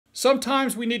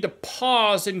Sometimes we need to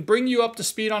pause and bring you up to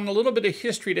speed on a little bit of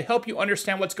history to help you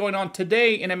understand what's going on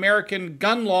today in American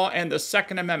gun law and the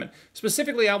Second Amendment.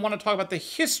 Specifically, I want to talk about the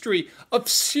history of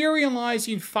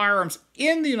serializing firearms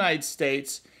in the United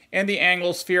States and the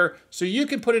Anglosphere, so you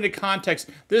can put into context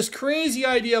this crazy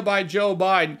idea by Joe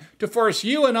Biden to force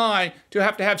you and I to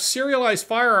have serialized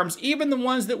firearms, even the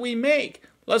ones that we make.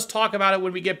 Let's talk about it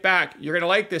when we get back. You're going to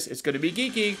like this. It's going to be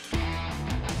geeky.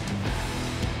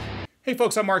 Hey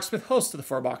folks, I'm Mark Smith, host of the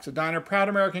 4 Box of Diner, proud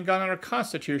American gun owner,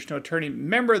 constitutional attorney,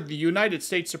 member of the United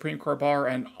States Supreme Court Bar,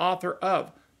 and author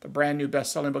of the brand new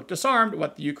best-selling book, Disarmed: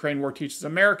 What the Ukraine War Teaches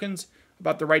Americans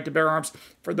About the Right to Bear Arms.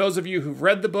 For those of you who've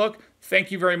read the book,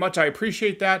 thank you very much. I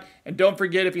appreciate that. And don't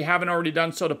forget, if you haven't already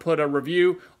done so, to put a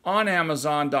review on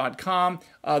Amazon.com.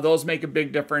 Those make a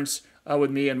big difference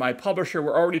with me and my publisher.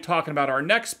 We're already talking about our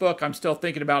next book. I'm still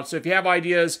thinking about it. So if you have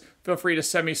ideas, feel free to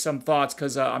send me some thoughts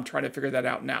because I'm trying to figure that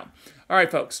out now. All right,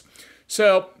 folks.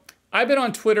 So I've been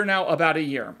on Twitter now about a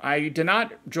year. I did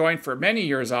not join for many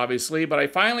years, obviously, but I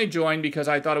finally joined because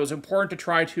I thought it was important to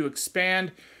try to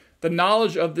expand the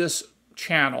knowledge of this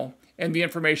channel and the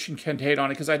information contained on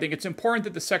it, because I think it's important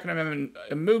that the Second Amendment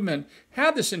movement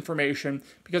have this information,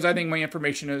 because I think my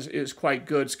information is quite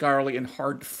good, scholarly, and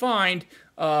hard to find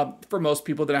for most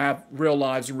people that have real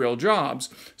lives and real jobs.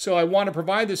 So I want to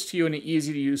provide this to you in an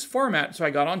easy-to-use format. So I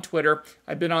got on Twitter.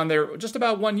 I've been on there just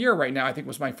about 1 year right now. I think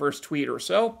was my first tweet or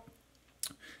so.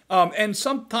 And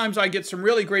sometimes I get some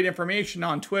really great information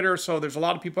on Twitter, so there's a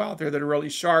lot of people out there that are really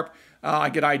sharp. I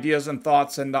get ideas and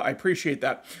thoughts, and I appreciate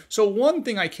that. So one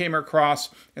thing I came across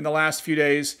in the last few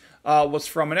days was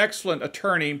from an excellent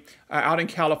attorney out in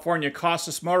California,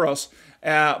 Costas Moros.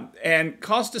 And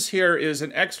Costas here is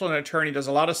an excellent attorney, does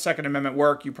a lot of Second Amendment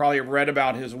work. You probably have read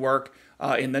about his work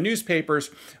in the newspapers.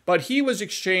 But he was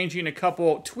exchanging a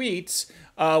couple tweets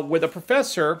with a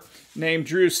professor named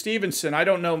Drew Stevenson. I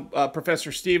don't know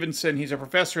Professor Stevenson. He's a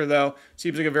professor, though.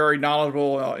 Seems like a very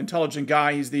knowledgeable, intelligent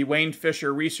guy. He's the Wayne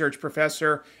Fisher Research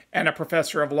Professor and a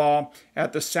professor of law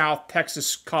at the South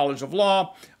Texas College of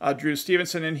Law, Drew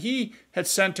Stevenson. And he had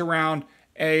sent around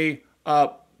a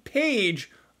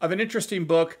page of an interesting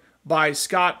book by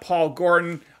Scott Paul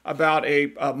Gordon about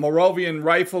a Moravian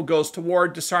rifle goes to war,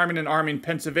 disarming and arming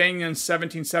Pennsylvania in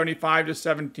 1775 to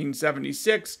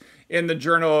 1776 in the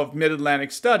Journal of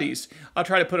Mid-Atlantic Studies. I'll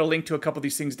try to put a link to a couple of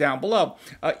these things down below.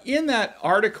 In that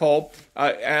article,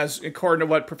 as according to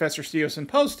what Professor Stevenson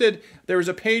posted, there was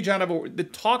a page out of it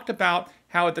that talked about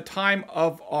how at the time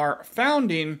of our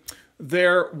founding,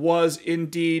 there was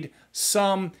indeed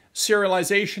some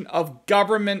serialization of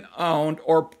government-owned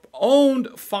or owned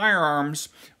firearms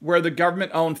where the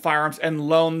government owned firearms and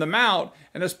loaned them out.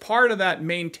 And as part of that,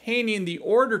 maintaining the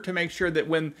order to make sure that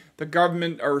when the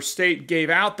government or state gave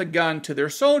out the gun to their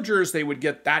soldiers, they would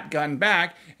get that gun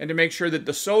back, and to make sure that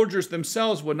the soldiers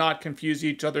themselves would not confuse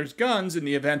each other's guns in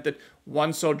the event that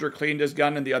one soldier cleaned his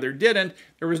gun and the other didn't.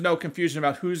 There was no confusion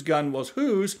about whose gun was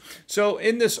whose. So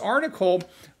in this article,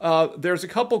 there's a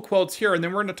couple quotes here, and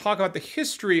then we're going to talk about the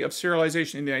history of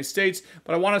serialization in the United States.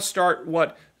 But I want to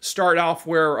start off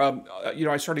where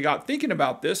I sort of got thinking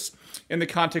about this in the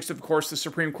context of course, the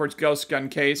Supreme Court's ghost gun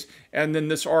case, and then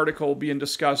this article being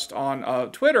discussed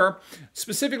on Twitter.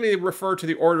 Specifically, they refer to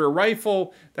the Order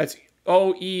rifle. That's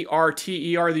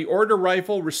O-E-R-T-E-R. The Order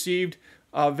rifle received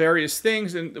various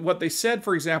things, and what they said,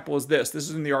 for example, is this. This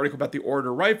is in the article about the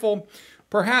Order rifle.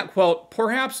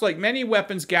 Perhaps like many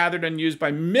weapons gathered and used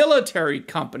by military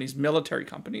companies,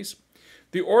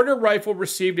 the Order rifle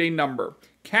received a number.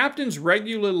 Captains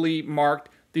regularly marked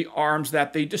the arms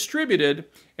that they distributed,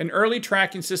 an early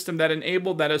tracking system that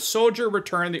enabled that a soldier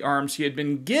return the arms he had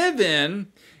been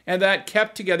given, and that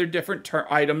kept together different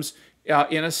items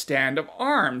in a stand of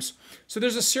arms. So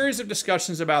there's a series of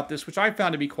discussions about this, which I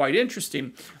found to be quite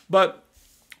interesting. But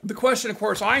the question, of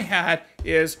course, I had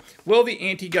is, will the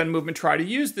anti-gun movement try to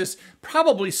use this?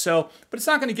 Probably so, but it's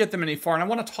not going to get them any far, and I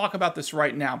want to talk about this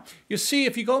right now. You see,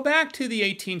 if you go back to the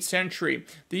 18th century,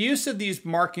 the use of these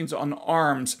markings on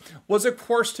arms was, of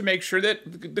course, to make sure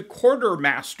that the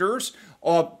quartermasters,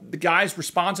 the guys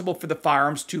responsible for the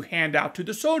firearms to hand out to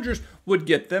the soldiers, would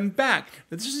get them back.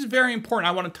 Now, this is very important.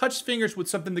 I want to touch fingers with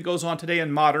something that goes on today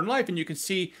in modern life, and you can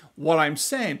see what I'm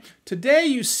saying. Today,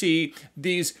 you see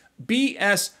these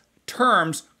BS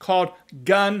terms called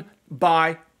gun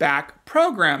buy back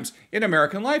programs in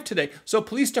American life today. So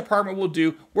police department will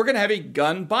do, we're going to have a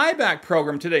gun buyback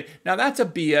program today. Now that's a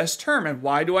BS term. And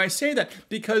why do I say that?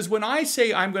 Because when I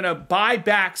say I'm going to buy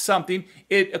back something,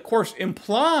 it of course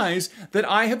implies that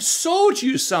I have sold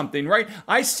you something, right?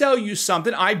 I sell you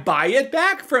something, I buy it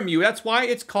back from you. That's why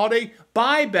it's called a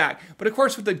buyback. But of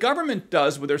course, what the government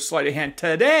does with their sleight of hand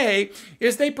today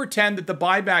is they pretend that the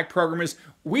buyback program is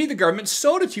we, the government,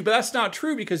 sold it to you. But that's not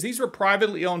true, because these were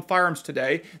privately owned firearms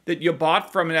today that you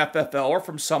bought from an FFL or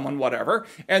from someone, whatever,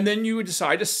 and then you would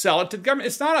decide to sell it to the government.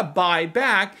 It's not a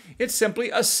buyback. It's simply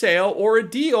a sale or a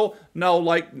deal. No,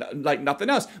 like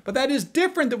nothing else. But that is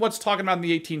different than what's talking about in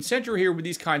the 18th century here with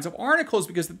these kinds of articles,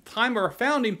 because at the time of our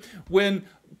founding, when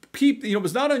people, it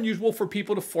was not unusual for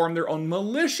people to form their own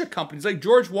militia companies. Like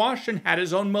George Washington had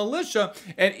his own militia,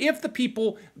 and if the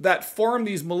people that form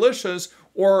these militias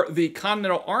or the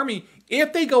Continental Army,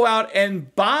 if they go out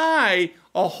and buy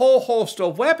a whole host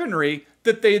of weaponry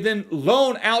that they then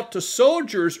loan out to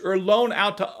soldiers or loan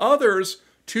out to others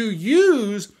to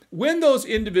use when those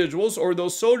individuals or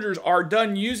those soldiers are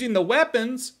done using the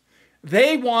weapons,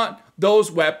 they want those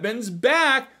weapons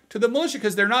back to the militia,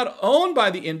 because they're not owned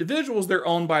by the individuals, they're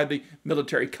owned by the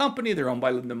military company, they're owned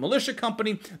by the militia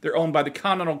company, they're owned by the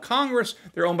Continental Congress,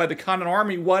 they're owned by the Continental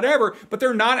Army, whatever, but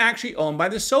they're not actually owned by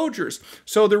the soldiers.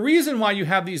 So the reason why you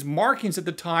have these markings at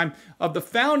the time of the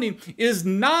founding is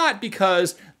not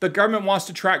because the government wants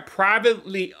to track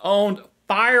privately owned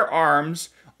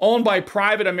firearms owned by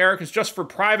private Americans just for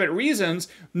private reasons.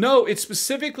 No, it's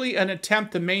specifically an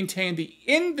attempt to maintain the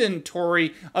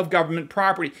inventory of government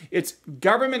property. It's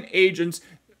government agents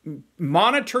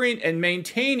monitoring and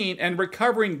maintaining and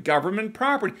recovering government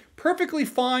property. Perfectly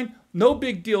fine, no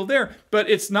big deal there, but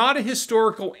it's not a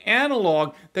historical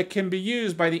analog that can be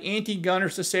used by the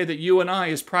anti-gunners to say that you and I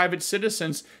as private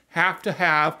citizens have to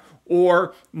have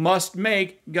or must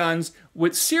make guns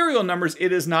with serial numbers.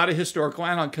 It is not a historical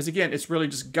analog, because again, it's really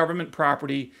just government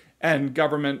property and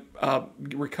government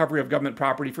recovery of government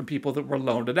property from people that were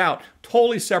loaned it out.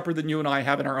 Totally separate than you and I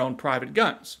having our own private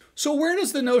guns. So where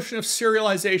does the notion of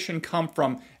serialization come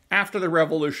from after the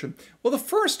Revolution? Well, the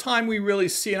first time we really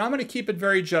see, and I'm going to keep it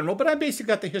very general, but I basically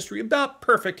got the history about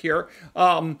perfect here.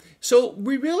 So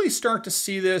we really start to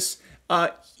see this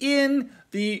in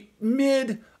the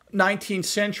mid-19th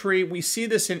century. We see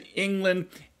this in England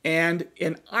and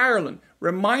in Ireland.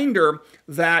 Reminder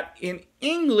that in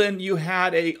England you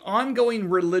had an ongoing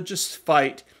religious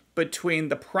fight between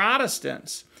the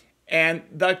Protestants and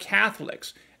the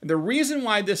Catholics. And the reason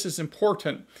why this is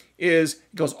important is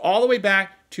it goes all the way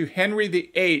back to Henry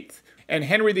VIII. And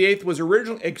Henry VIII was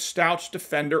originally a staunch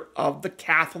defender of the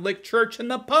Catholic Church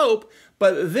and the Pope.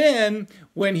 But then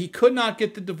when he could not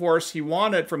get the divorce he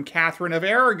wanted from Catherine of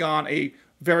Aragon, a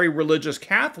very religious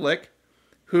Catholic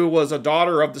who was a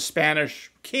daughter of the Spanish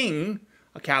king,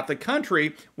 a Catholic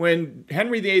country, when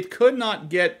Henry VIII could not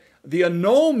get the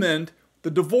annulment, the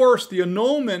divorce, the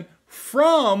annulment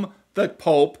from the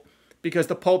Pope, because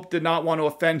the Pope did not want to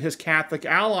offend his Catholic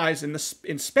allies in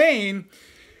Spain,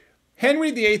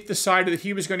 Henry VIII decided that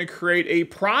he was going to create a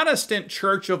Protestant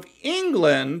Church of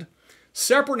England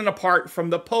separate and apart from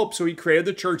the Pope. So he created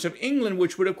the Church of England,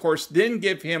 which would, of course, then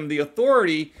give him the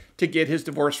authority to get his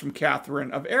divorce from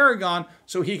Catherine of Aragon,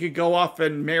 so he could go off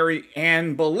and marry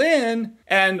Anne Boleyn,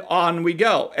 and on we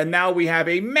go. And now we have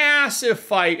a massive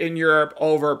fight in Europe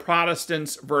over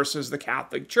Protestants versus the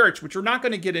Catholic Church, which we're not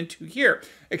going to get into here,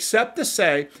 except to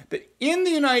say that in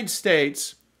the United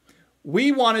States,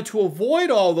 we wanted to avoid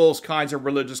all those kinds of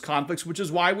religious conflicts, which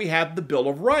is why we have the Bill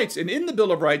of Rights. And in the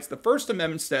Bill of Rights, the First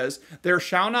Amendment says, there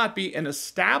shall not be an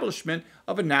establishment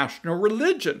of a national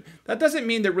religion. That doesn't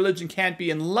mean that religion can't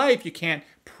be in life. You can't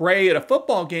pray at a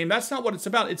football game. That's not what it's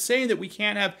about. It's saying that we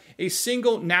can't have a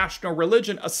single national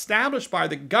religion established by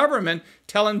the government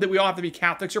telling that we all have to be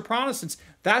Catholics or Protestants.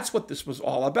 That's what this was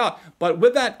all about. But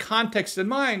with that context in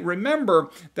mind,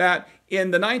 remember that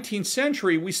in the 19th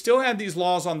century, we still had these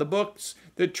laws on the books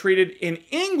that treated, in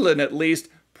England at least,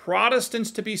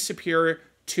 Protestants to be superior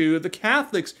to the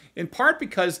Catholics, in part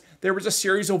because there was a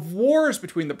series of wars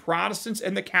between the Protestants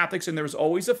and the Catholics, and there was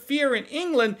always a fear in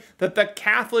England that the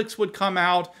Catholics would come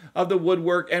out of the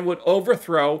woodwork and would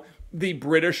overthrow the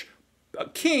British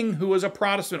king, who was a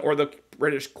Protestant, or the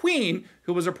British queen,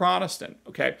 who was a Protestant.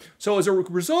 Okay, so as a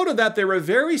result of that, there were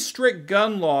very strict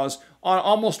gun laws on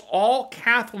almost all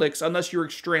Catholics, unless you're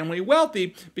extremely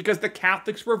wealthy, because the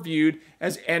Catholics were viewed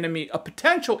as a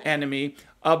potential enemy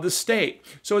of the state.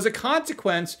 So as a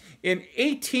consequence, in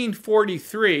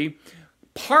 1843,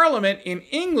 Parliament in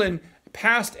England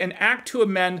passed an act to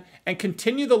amend and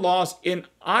continue the laws in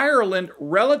Ireland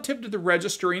relative to the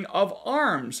registering of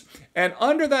arms. And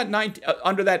under that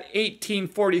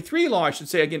 1843 law, I should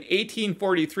say, again,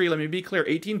 1843, let me be clear,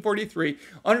 1843,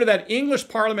 under that English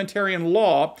parliamentarian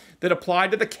law that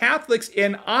applied to the Catholics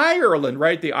in Ireland,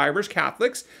 right, the Irish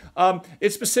Catholics,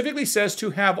 it specifically says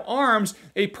to have arms,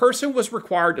 a person was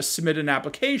required to submit an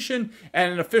application,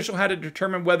 and an official had to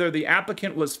determine whether the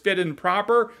applicant was fit and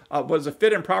proper, was a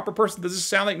fit and proper person. Does this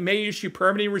sound like may issue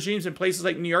permitting regimes in places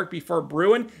like New York before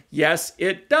Bruin? Yes,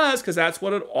 it does, because that's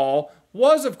what it all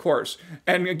was, of course.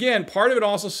 And again, part of it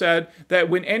also said that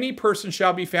when any person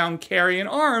shall be found carrying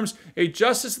arms, a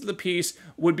justice of the peace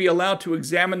would be allowed to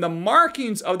examine the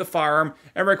markings of the firearm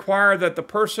and require that the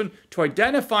person to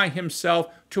identify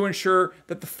himself to ensure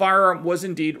that the firearm was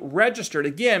indeed registered.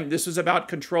 Again, this was about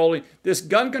controlling. This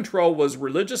gun control was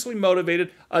religiously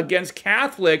motivated against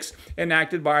Catholics,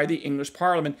 enacted by the English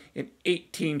Parliament in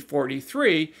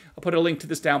 1843. I'll put a link to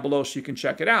this down below so you can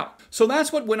check it out. So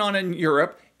that's what went on in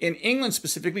Europe, in England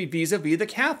specifically, vis-a-vis the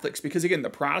Catholics, because again,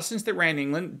 the Protestants that ran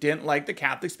England didn't like the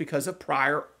Catholics because of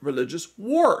prior religious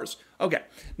wars. Okay,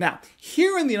 now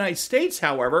here in the United States,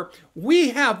 however,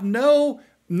 we have no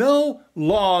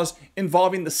laws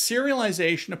involving the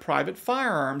serialization of private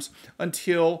firearms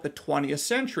until the 20th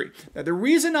century. Now, the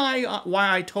reason why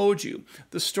I told you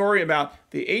the story about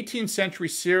the 18th century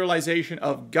serialization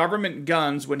of government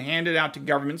guns when handed out to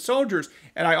government soldiers,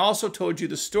 and I also told you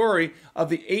the story of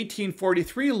the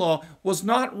 1843 law, was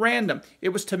not random. It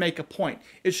was to make a point.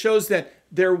 It shows that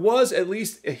there was at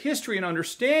least a history and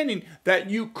understanding that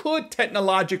you could,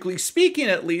 technologically speaking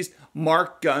at least,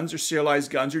 mark guns or serialize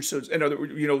guns, or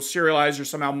serialize or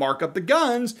somehow mark up the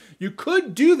guns. You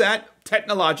could do that,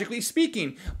 technologically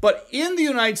speaking. But in the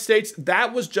United States,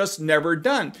 that was just never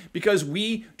done because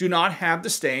we do not have the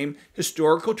same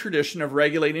historical tradition of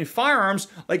regulating firearms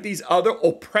like these other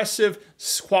oppressive,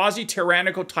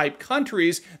 quasi-tyrannical type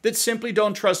countries that simply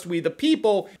don't trust we the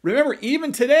people. Remember,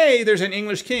 even today, there's an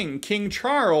English king, King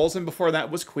Charles, and before that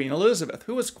was Queen Elizabeth,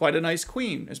 who was quite a nice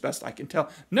queen, as best I can tell.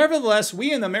 Nevertheless,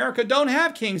 we in America don't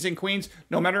have kings and queens,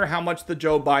 no matter how much the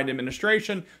Joe Biden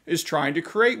administration is trying to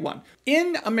create one.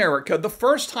 In America, the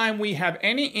first time we have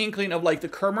any inkling of like the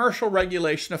commercial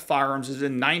regulation of firearms is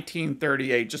in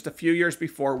 1938, just a few years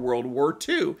before World War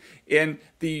II. And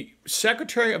the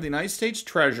Secretary of the United States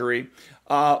Treasury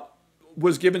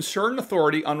was given certain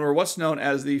authority under what's known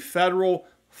as the Federal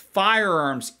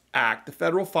Firearms Act, the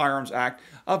Federal Firearms Act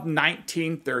of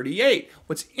 1938.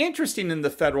 What's interesting in the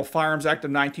Federal Firearms Act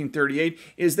of 1938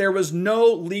 is there was no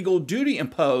legal duty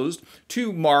imposed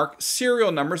to mark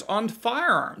serial numbers on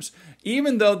firearms,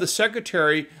 even though the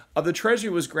Secretary of the Treasury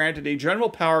was granted a general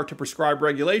power to prescribe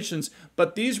regulations,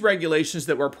 but these regulations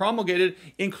that were promulgated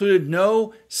included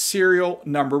no serial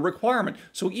number requirement.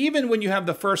 So even when you have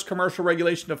the first commercial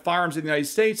regulation of firearms in the United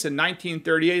States in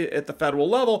 1938 at the federal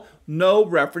level, no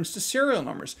reference to serial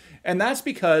numbers. And that's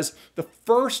because the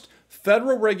first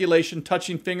federal regulation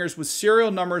touching fingers with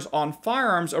serial numbers on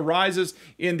firearms arises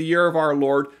in the year of our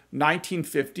Lord,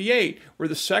 1958, where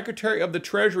the Secretary of the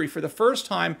Treasury for the first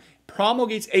time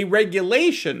promulgates a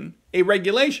regulation,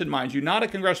 mind you, not a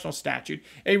congressional statute,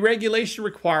 a regulation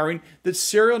requiring that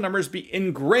serial numbers be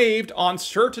engraved on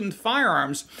certain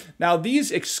firearms. Now,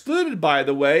 these excluded, by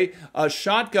the way,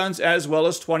 shotguns as well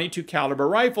as .22 caliber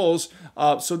rifles.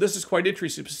 So this is quite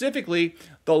interesting. Specifically,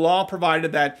 the law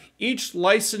provided that each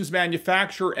licensed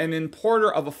manufacturer and importer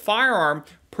of a firearm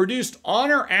produced on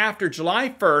or after July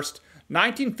 1st,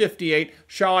 1958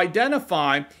 shall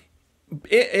identify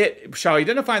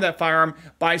that firearm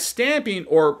by stamping,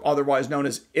 or otherwise known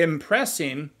as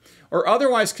impressing, or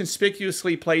otherwise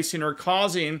conspicuously placing or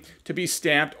causing to be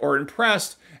stamped or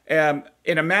impressed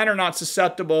in a manner not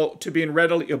susceptible to being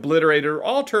readily obliterated or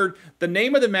altered, the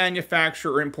name of the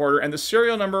manufacturer or importer, and the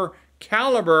serial number,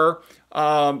 caliber,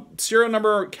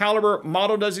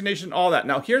 model designation, all that.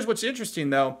 Now, here's what's interesting,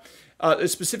 though. It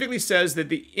specifically says that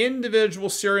the individual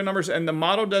serial numbers and the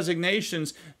model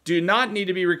designations do not need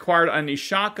to be required on any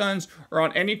shotguns or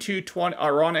on any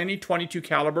 22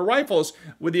 caliber rifles,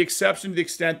 with the exception to the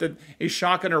extent that a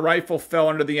shotgun or rifle fell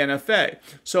under the NFA.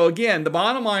 So again, the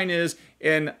bottom line is,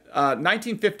 in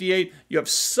 1958, you have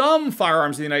some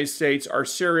firearms in the United States are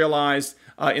serialized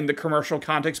in the commercial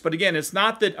context. But again, it's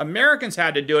not that Americans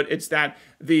had to do it, it's that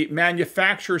the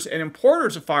manufacturers and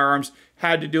importers of firearms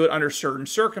had to do it under certain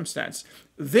circumstances.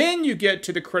 Then you get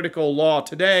to the critical law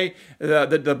today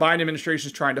that the Biden administration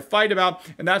is trying to fight about,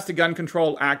 and that's the Gun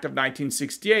Control Act of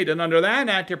 1968. And under that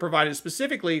act, it provided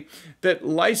specifically that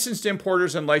licensed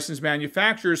importers and licensed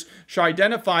manufacturers shall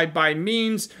identify by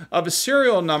means of a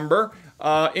serial number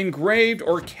engraved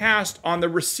or cast on the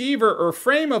receiver or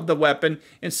frame of the weapon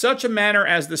in such a manner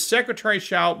as the Secretary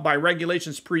shall by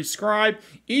regulations prescribe,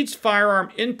 each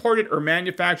firearm imported or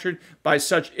manufactured by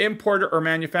such importer or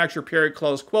manufacturer, period,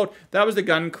 close quote. That was the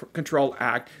Gun Control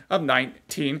Act of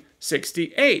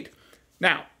 1968.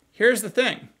 Now, here's the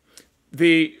thing.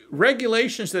 The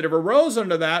regulations that have arose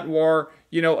under that were,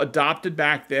 adopted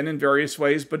back then in various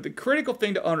ways, but the critical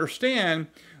thing to understand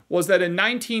was that in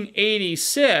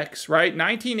 1986, right,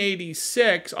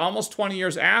 1986, almost 20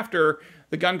 years after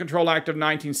the Gun Control Act of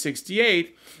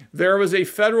 1968, there was a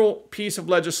federal piece of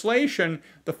legislation,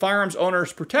 the Firearms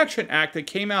Owners Protection Act, that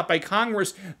came out by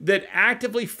Congress that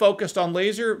actively focused on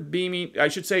laser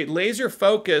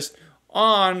focused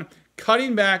on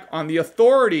cutting back on the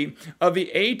authority of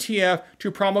the ATF to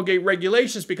promulgate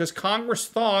regulations, because Congress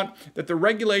thought that the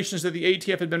regulations that the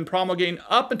ATF had been promulgating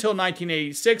up until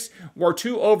 1986 were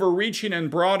too overreaching and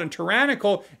broad and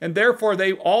tyrannical, and therefore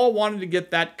they all wanted to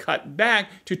get that cut back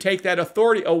to take that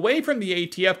authority away from the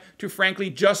ATF to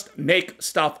frankly just make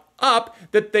stuff up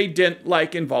that they didn't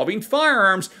like involving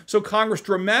firearms. So Congress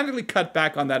dramatically cut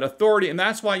back on that authority, and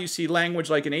that's why you see language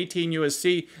like in 18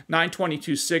 U.S.C.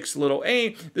 922(6) little a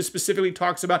that specifically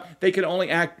talks about they can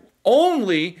only act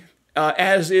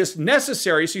as is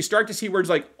necessary. So you start to see words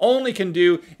like only can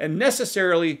do and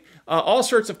necessarily, all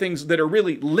sorts of things that are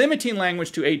really limiting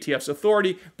language to ATF's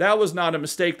authority. That was not a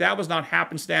mistake. That was not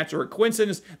happenstance or a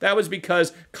coincidence. That was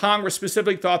because Congress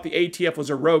specifically thought the ATF was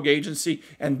a rogue agency.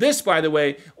 And this, by the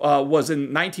way, was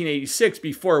in 1986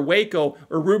 before Waco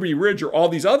or Ruby Ridge or all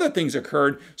these other things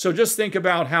occurred. So just think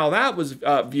about how that was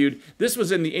viewed. This was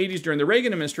in the 80s during the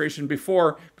Reagan administration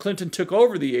before Clinton took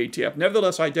over the ATF.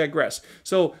 Nevertheless, I digress.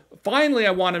 So finally,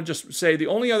 I want to just say the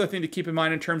only other thing to keep in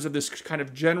mind in terms of this kind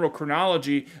of general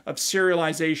chronology of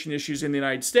serialization issues in the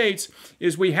United States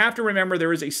is we have to remember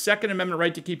there is a Second Amendment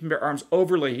right to keep and bear arms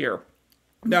overlay here.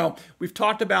 Now, we've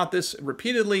talked about this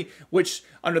repeatedly, which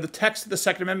under the text of the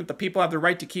Second Amendment, the people have the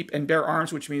right to keep and bear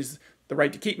arms, which means the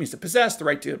right to keep means to possess, the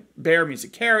right to bear means to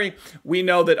carry. We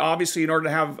know that obviously in order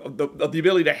to have the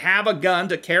ability to have a gun,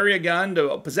 to carry a gun,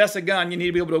 to possess a gun, you need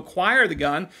to be able to acquire the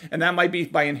gun, and that might be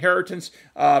by inheritance,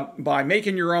 by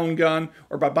making your own gun,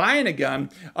 or by buying a gun.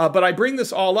 But I bring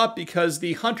this all up because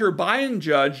the Hunter Biden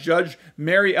judge, Judge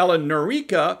Mary Ellen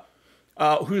Noreika,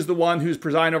 who's the one who's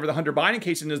presiding over the Hunter Biden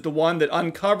case and is the one that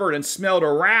uncovered and smelled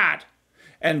a rat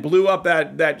and blew up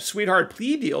that sweetheart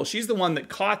plea deal. She's the one that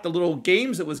caught the little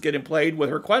games that was getting played with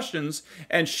her questions.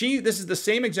 And this is the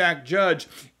same exact judge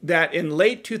that in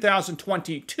late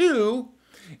 2022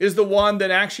 is the one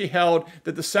that actually held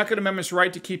that the Second Amendment's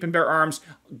right to keep and bear arms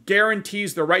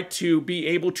guarantees the right to be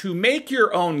able to make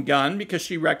your own gun, because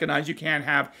she recognized you can't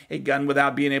have a gun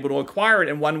without being able to acquire it.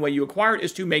 And one way you acquire it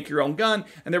is to make your own gun.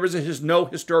 And there was no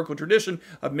historical tradition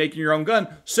of making your own gun.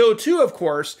 So too, of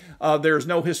course, there's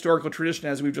no historical tradition,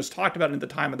 as we've just talked about at the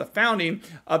time of the founding,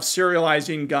 of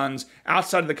serializing guns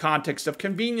outside of the context of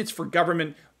convenience for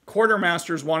government.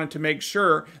 Quartermasters wanted to make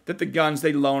sure that the guns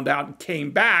they loaned out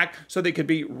came back so they could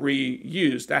be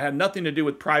reused. That had nothing to do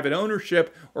with private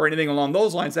ownership or anything along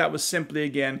those lines. That was simply,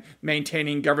 again,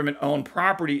 maintaining government-owned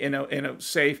property in a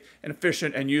safe and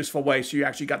efficient and useful way so you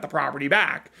actually got the property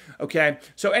back. Okay?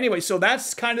 So anyway, so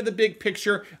that's kind of the big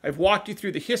picture. I've walked you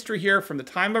through the history here from the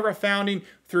time of our founding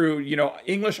through,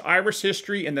 English-Irish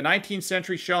history in the 19th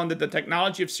century, showing that the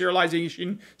technology of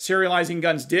serializing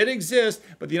guns did exist,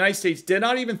 but the United States did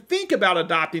not even think about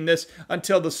adopting this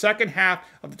until the second half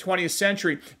of the 20th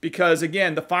century, because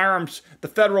again, the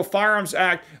Federal Firearms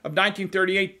Act of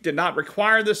 1938 did not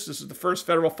require this. This is the first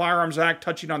Federal Firearms Act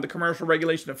touching on the commercial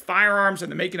regulation of firearms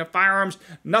and the making of firearms.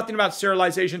 Nothing about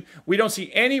serialization. We don't see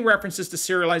any references to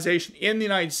serialization in the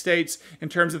United States in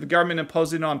terms of the government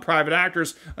imposing it on private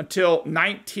actors until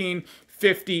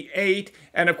 1958,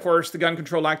 and of course the Gun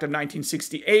Control Act of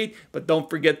 1968, but don't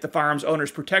forget the Firearms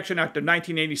Owners Protection Act of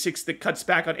 1986 that cuts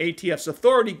back on ATF's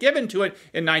authority given to it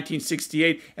in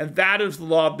 1968, and that is the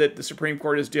law that the Supreme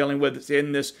Court is dealing with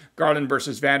in this Garland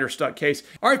versus Vanderstuck case.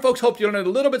 All right, folks, hope you learned a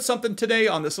little bit something today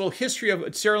on this little history of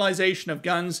serialization of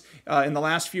guns in the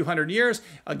last few hundred years.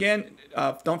 Again,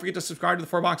 don't forget to subscribe to the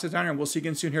Four Boxes Diner, and we'll see you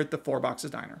again soon here at the Four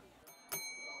Boxes Diner.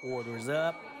 Orders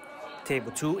up.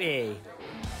 Table 2A.